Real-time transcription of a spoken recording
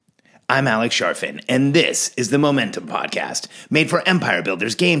I'm Alex Sharfin, and this is the Momentum Podcast, made for empire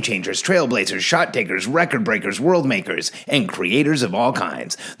builders, game changers, trailblazers, shot takers, record breakers, world makers, and creators of all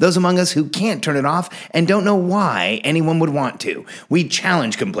kinds. Those among us who can't turn it off and don't know why anyone would want to. We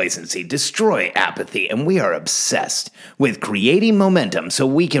challenge complacency, destroy apathy, and we are obsessed with creating momentum so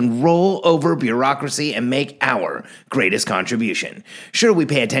we can roll over bureaucracy and make our greatest contribution. Sure, we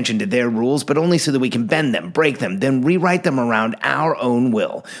pay attention to their rules, but only so that we can bend them, break them, then rewrite them around our own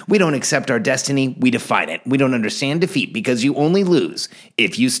will. We don't accept our destiny, we define it. We don't understand defeat because you only lose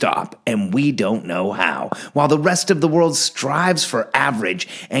if you stop, and we don't know how. While the rest of the world strives for average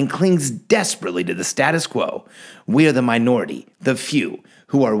and clings desperately to the status quo, we are the minority, the few,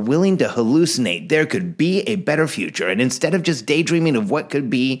 who are willing to hallucinate there could be a better future, and instead of just daydreaming of what could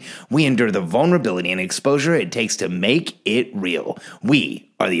be, we endure the vulnerability and exposure it takes to make it real.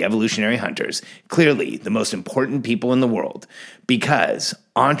 We are the evolutionary hunters, clearly the most important people in the world, because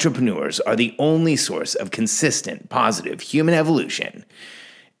entrepreneurs are the only source of consistent, positive human evolution,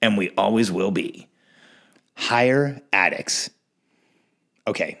 and we always will be. Hire addicts.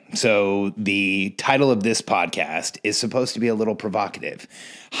 Okay, so the title of this podcast is supposed to be a little provocative.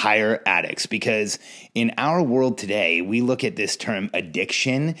 Hire addicts, because in our world today, we look at this term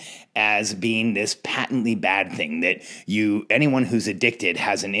addiction as being this patently bad thing that anyone who's addicted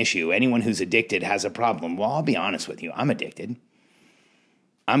has an issue. Anyone who's addicted has a problem. Well, I'll be honest with you. I'm addicted.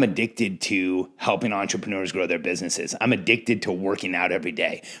 I'm addicted to helping entrepreneurs grow their businesses. I'm addicted to working out every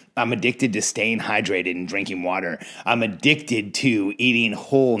day. I'm addicted to staying hydrated and drinking water. I'm addicted to eating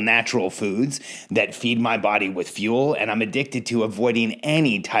whole natural foods that feed my body with fuel. And I'm addicted to avoiding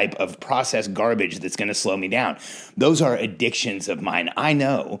any type of processed garbage that's going to slow me down. Those are addictions of mine. I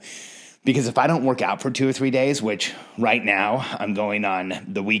know. Because if I don't work out for 2 or 3 days, which right now I'm going on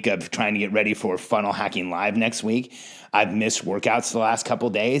the week of trying to get ready for Funnel Hacking Live next week, I've missed workouts the last couple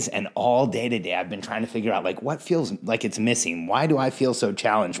of days, and all day today I've been trying to figure out what feels like it's missing. Why do I feel so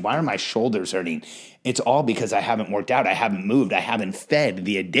challenged? Why are my shoulders hurting? It's all because I haven't worked out. I haven't moved. I haven't fed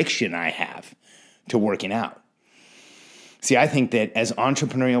the addiction I have to working out. See, I think that as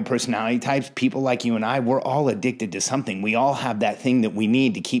entrepreneurial personality types, people like you and I, we're all addicted to something. We all have that thing that we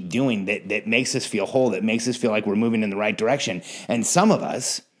need to keep doing that makes us feel whole, that makes us feel like we're moving in the right direction. And some of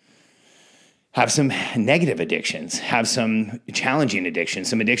us have some negative addictions, have some challenging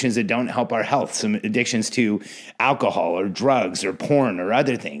addictions, some addictions that don't help our health, some addictions to alcohol or drugs or porn or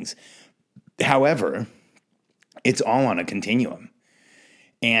other things. However, it's all on a continuum.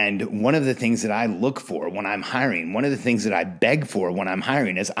 And one of the things that I look for when I'm hiring, one of the things that I beg for when I'm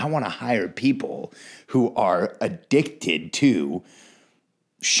hiring is I want to hire people who are addicted to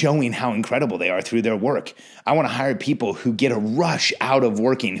showing how incredible they are through their work. I want to hire people who get a rush out of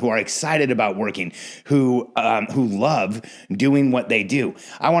working, who are excited about working, who love doing what they do.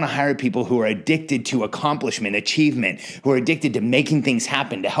 I want to hire people who are addicted to accomplishment, achievement, who are addicted to making things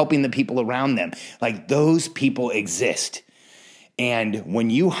happen, to helping the people around them. Like, those people exist. And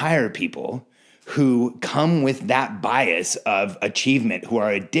when you hire people who come with that bias of achievement, who are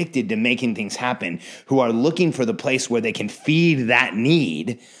addicted to making things happen, who are looking for the place where they can feed that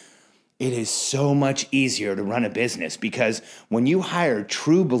need, it is so much easier to run a business. Because when you hire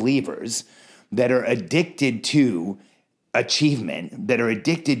true believers that are addicted to achievement, that are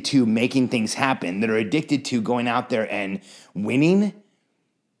addicted to making things happen, that are addicted to going out there and winning,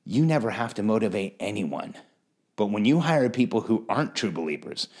 you never have to motivate anyone. But when you hire people who aren't true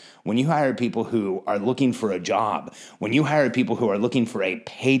believers, when you hire people who are looking for a job, when you hire people who are looking for a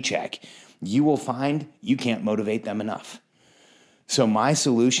paycheck, you will find you can't motivate them enough. So my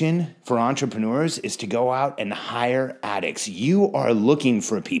solution for entrepreneurs is to go out and hire addicts. You are looking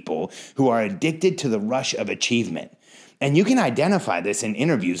for people who are addicted to the rush of achievement. And you can identify this in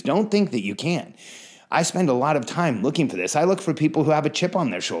interviews. Don't think that you can't. I spend a lot of time looking for this. I look for people who have a chip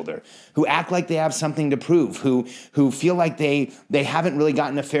on their shoulder, who act like they have something to prove, who feel like they haven't really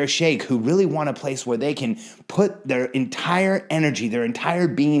gotten a fair shake, who really want a place where they can put their entire energy, their entire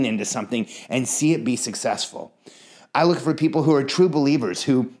being into something and see it be successful. I look for people who are true believers,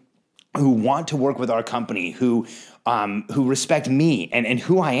 who want to work with our company, who respect me and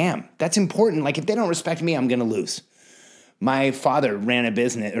who I am. That's important. Like, if they don't respect me, I'm going to lose. My father ran a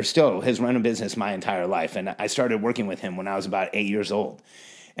business, or still has run a business my entire life, and I started working with him when I was about 8 years old.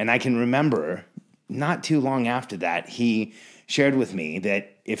 And I can remember not too long after that, he shared with me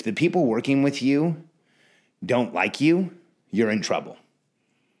that if the people working with you don't like you, you're in trouble.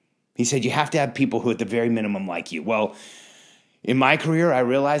 He said you have to have people who at the very minimum like you. Well, in my career, I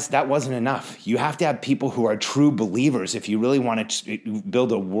realized that wasn't enough. You have to have people who are true believers if you really want to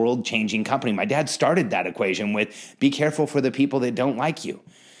build a world-changing company. My dad started that equation with be careful for the people that don't like you.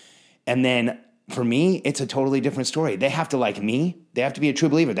 And then for me, it's a totally different story. They have to like me. They have to be a true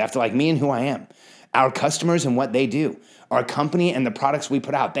believer. They have to like me and who I am, our customers and what they do, our company and the products we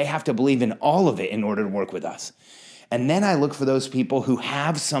put out. They have to believe in all of it in order to work with us. And then I look for those people who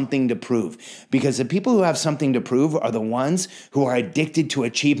have something to prove, because the people who have something to prove are the ones who are addicted to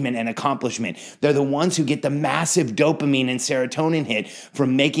achievement and accomplishment. They're the ones who get the massive dopamine and serotonin hit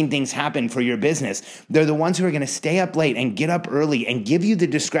from making things happen for your business. They're the ones who are going to stay up late and get up early and give you the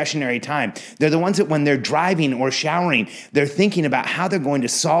discretionary time. They're the ones that when they're driving or showering, they're thinking about how they're going to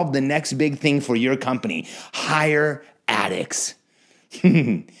solve the next big thing for your company. Hire addicts.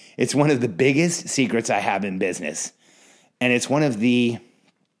 It's one of the biggest secrets I have in business. And it's one of the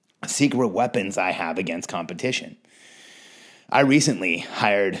secret weapons I have against competition. I recently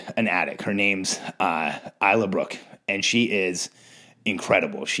hired an addict. Her name's Isla Brooke, and she is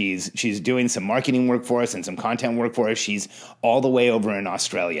incredible. She's doing some marketing work for us and some content work for us. She's all the way over in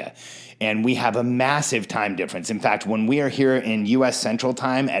Australia, and we have a massive time difference. In fact, when we are here in U.S. Central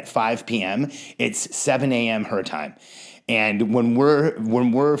Time at 5 p.m., it's 7 a.m. her time. And when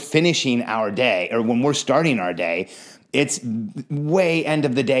we're finishing our day, or when we're starting our day, it's way end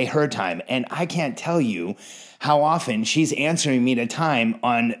of the day her time. And I can't tell you how often she's answering me at a time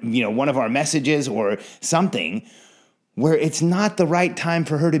on, one of our messages or something where it's not the right time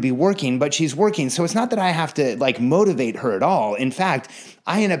for her to be working, but she's working. So it's not that I have to motivate her at all. In fact,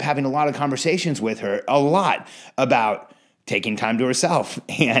 I end up having a lot of conversations with her, a lot about taking time to herself.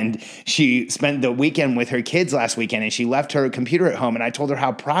 And she spent the weekend with her kids last weekend, and she left her computer at home. And I told her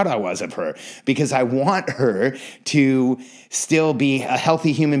how proud I was of her, because I want her to still be a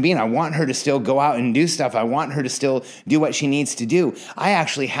healthy human being. I want her to still go out and do stuff. I want her to still do what she needs to do. I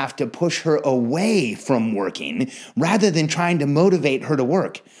actually have to push her away from working rather than trying to motivate her to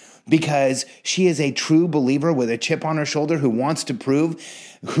work, because she is a true believer with a chip on her shoulder who wants to prove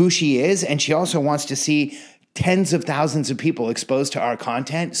who she is. And she also wants to see tens of thousands of people exposed to our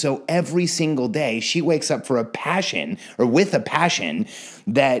content. So every single day she wakes up with a passion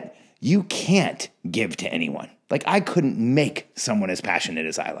that you can't give to anyone. I couldn't make someone as passionate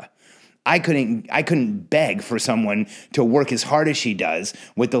as Isla. I couldn't beg for someone to work as hard as she does,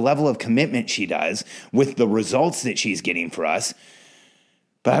 with the level of commitment she does, with the results that she's getting for us.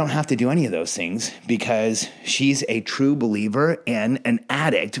 But I don't have to do any of those things, because she's a true believer and an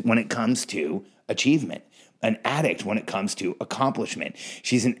addict when it comes to achievement. An addict when it comes to accomplishment.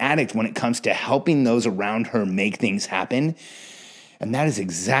 She's an addict when it comes to helping those around her make things happen. And that is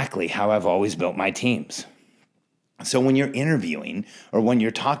exactly how I've always built my teams. So when you're interviewing or when you're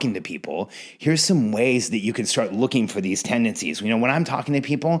talking to people, here's some ways that you can start looking for these tendencies. When I'm talking to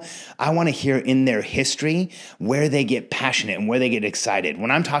people, I want to hear in their history where they get passionate and where they get excited. When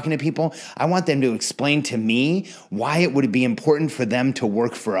I'm talking to people, I want them to explain to me why it would be important for them to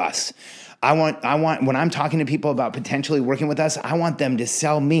work for us. I want when I'm talking to people about potentially working with us, I want them to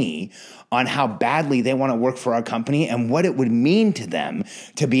sell me on how badly they want to work for our company and what it would mean to them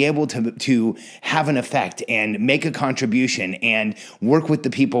to be able to have an effect and make a contribution and work with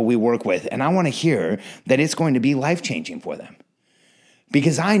the people we work with. And I want to hear that it's going to be life-changing for them.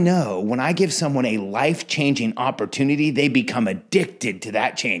 Because I know when I give someone a life-changing opportunity, they become addicted to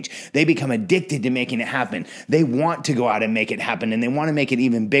that change. They become addicted to making it happen. They want to go out and make it happen, and they want to make it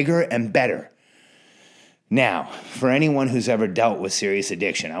even bigger and better. Now, for anyone who's ever dealt with serious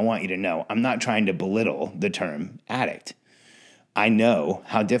addiction, I want you to know I'm not trying to belittle the term addict. I know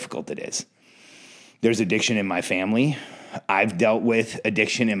how difficult it is. There's addiction in my family. I've dealt with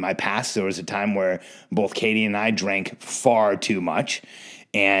addiction in my past. There was a time where both Katie and I drank far too much,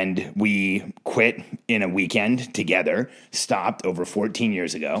 and we quit in a weekend together, stopped over 14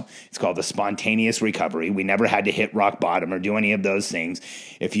 years ago. It's called the spontaneous recovery. We never had to hit rock bottom or do any of those things.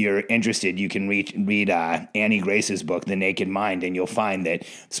 If you're interested, you can read Annie Grace's book, The Naked Mind, and you'll find that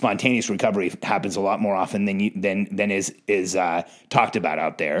spontaneous recovery happens a lot more often than is talked about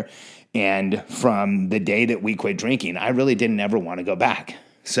out there. And from the day that we quit drinking, I really didn't ever want to go back.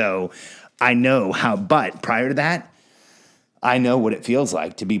 So I know but prior to that, I know what it feels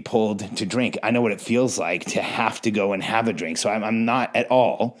like to be pulled to drink. I know what it feels like to have to go and have a drink. So I'm not at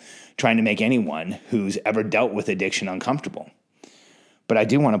all trying to make anyone who's ever dealt with addiction uncomfortable. But I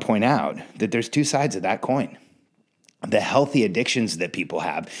do want to point out that there's two sides of that coin. The healthy addictions that people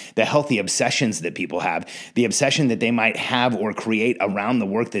have, the healthy obsessions that people have, the obsession that they might have or create around the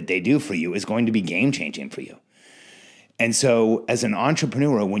work that they do for you is going to be game-changing for you. And so as an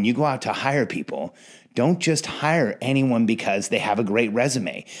entrepreneur, when you go out to hire people, don't just hire anyone because they have a great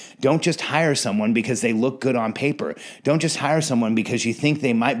resume. Don't just hire someone because they look good on paper. Don't just hire someone because you think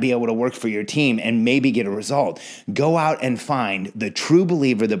they might be able to work for your team and maybe get a result. Go out and find the true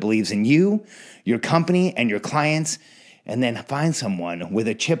believer that believes in you, your company, and your clients, and then find someone with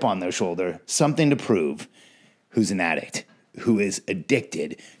a chip on their shoulder, something to prove, who's an addict, who is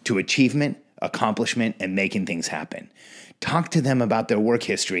addicted to achievement, accomplishment, and making things happen. Talk to them about their work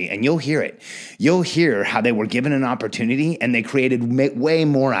history and you'll hear it. You'll hear how they were given an opportunity and they created way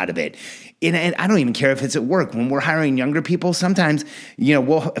more out of it. And I don't even care if it's at work. When we're hiring younger people, sometimes,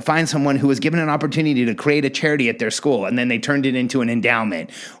 we'll find someone who was given an opportunity to create a charity at their school and then they turned it into an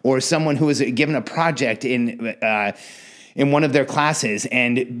endowment, or someone who was given a project in one of their classes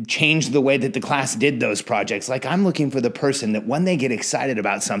and changed the way that the class did those projects. Like, I'm looking for the person that when they get excited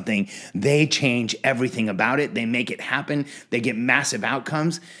about something, they change everything about it. They make it happen. They get massive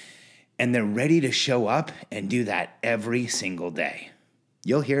outcomes, and they're ready to show up and do that every single day.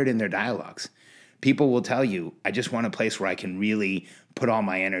 You'll hear it in their dialogues. People will tell you, I just want a place where I can really put all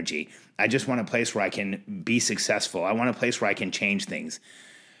my energy. I just want a place where I can be successful. I want a place where I can change things.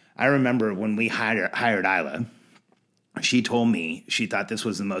 I remember when we hired Isla, she told me she thought this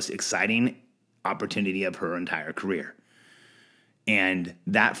was the most exciting opportunity of her entire career. And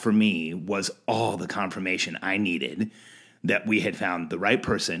that for me was all the confirmation I needed that we had found the right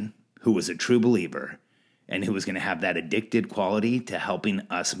person who was a true believer and who was going to have that addicted quality to helping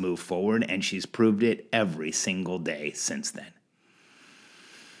us move forward. And she's proved it every single day since then.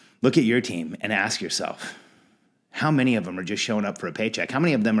 Look at your team and ask yourself, how many of them are just showing up for a paycheck? How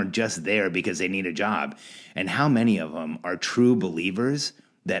many of them are just there because they need a job? And how many of them are true believers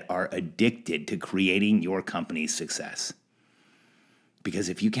that are addicted to creating your company's success? Because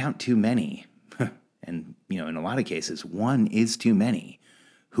if you count too many, and in a lot of cases, one is too many,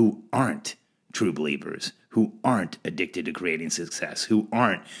 who aren't true believers, who aren't addicted to creating success, who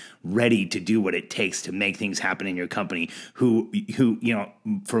aren't ready to do what it takes to make things happen in your company, who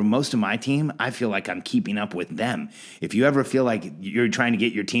for most of my team, I feel like I'm keeping up with them. If you ever feel like you're trying to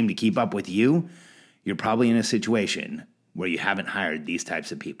get your team to keep up with you, you're probably in a situation where you haven't hired these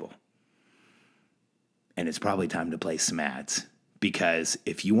types of people. And it's probably time to play some ads. Because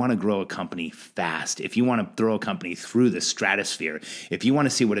if you want to grow a company fast, if you want to throw a company through the stratosphere, if you want to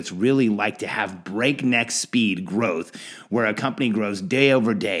see what it's really like to have breakneck speed growth, where a company grows day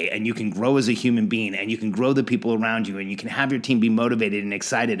over day and you can grow as a human being and you can grow the people around you and you can have your team be motivated and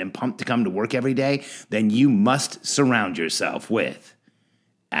excited and pumped to come to work every day, then you must surround yourself with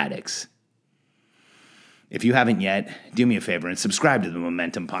addicts. If you haven't yet, do me a favor and subscribe to the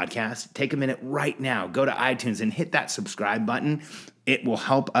Momentum Podcast. Take a minute right now. Go to iTunes and hit that subscribe button. It will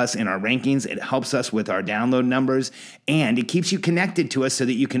help us in our rankings. It helps us with our download numbers. And it keeps you connected to us so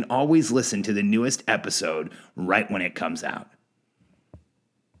that you can always listen to the newest episode right when it comes out.